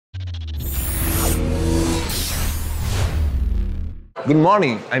Good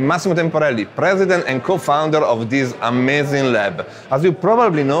morning, I'm Massimo Temporelli, president and co-founder of this amazing lab. As you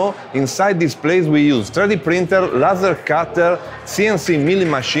probably know, inside this place we use 3D printer, laser cutter, CNC milling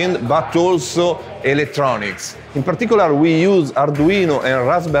machine, but also electronics. In particular, we use Arduino and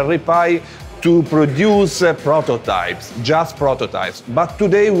Raspberry Pi to produce prototypes, just prototypes. But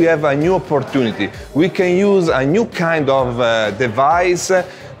today we have a new opportunity. We can use a new kind of device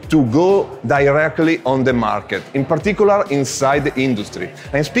to go directly on the market, in particular inside the industry.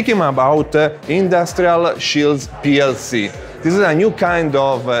 I'm speaking about Industrial Shields PLC. This is a new kind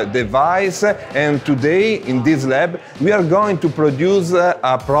of device, and today in this lab we are going to produce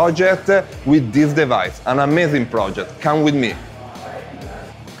a project with this device, an amazing project. Come with me.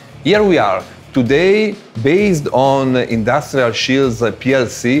 Here we are. Today, based on Industrial Shields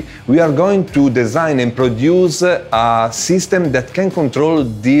PLC, we are going to design and produce a system that can control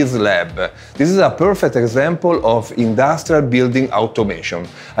this lab. This is a perfect example of industrial building automation.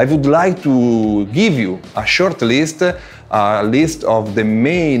 I would like to give you a short list, a list of the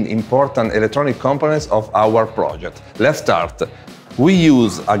main important electronic components of our project. Let's start. We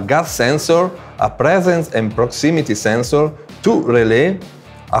use a gas sensor, a presence and proximity sensor, two relay,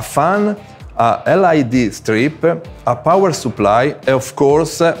 a fan, a LED strip, a power supply, and of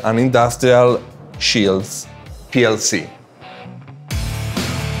course an Industrial Shields PLC.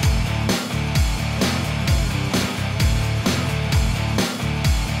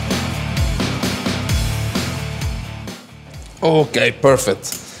 Okay,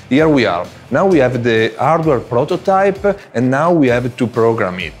 perfect. Here we are. Now we have the hardware prototype and now we have to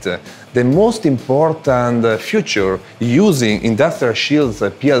program it. The most important feature using Industrial Shields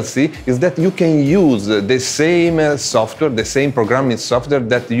PLC is that you can use the same software, the same programming software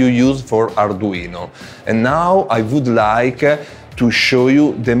that you use for Arduino. And now I would like to show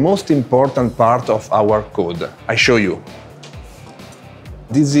you the most important part of our code. I show you.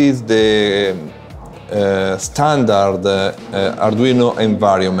 This is the standard Arduino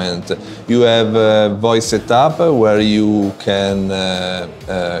environment. You have voice setup where you can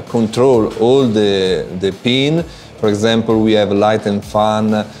control all the pin. For example, we have light and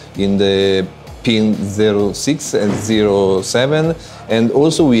fan in the pin 06 and 07, and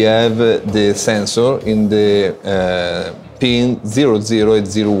also we have the sensor in the pin 00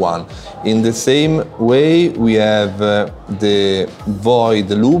 and 01. In the same way, we have the void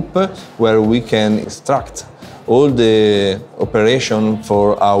loop where we can extract all the operation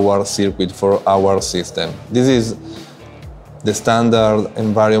for our circuit, for our system. This is the standard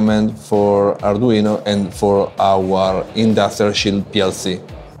environment for Arduino and for our Industrial Shield PLC.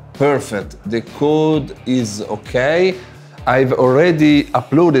 Perfect, the code is okay. I've already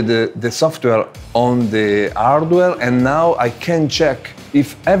uploaded the software on the hardware and now I can check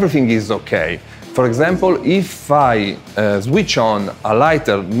if everything is okay. For example, if I switch on a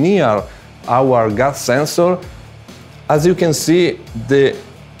lighter near our gas sensor, as you can see, the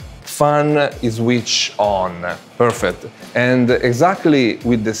fan is switched on. Perfect. And exactly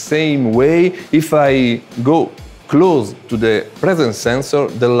with the same way, if I go close to the presence sensor,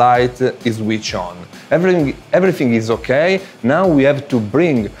 the light is switched on. Everything is okay. Now we have to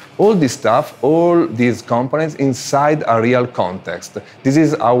bring all this stuff, all these components inside a real context. This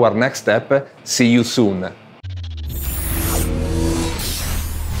is our next step. See you soon.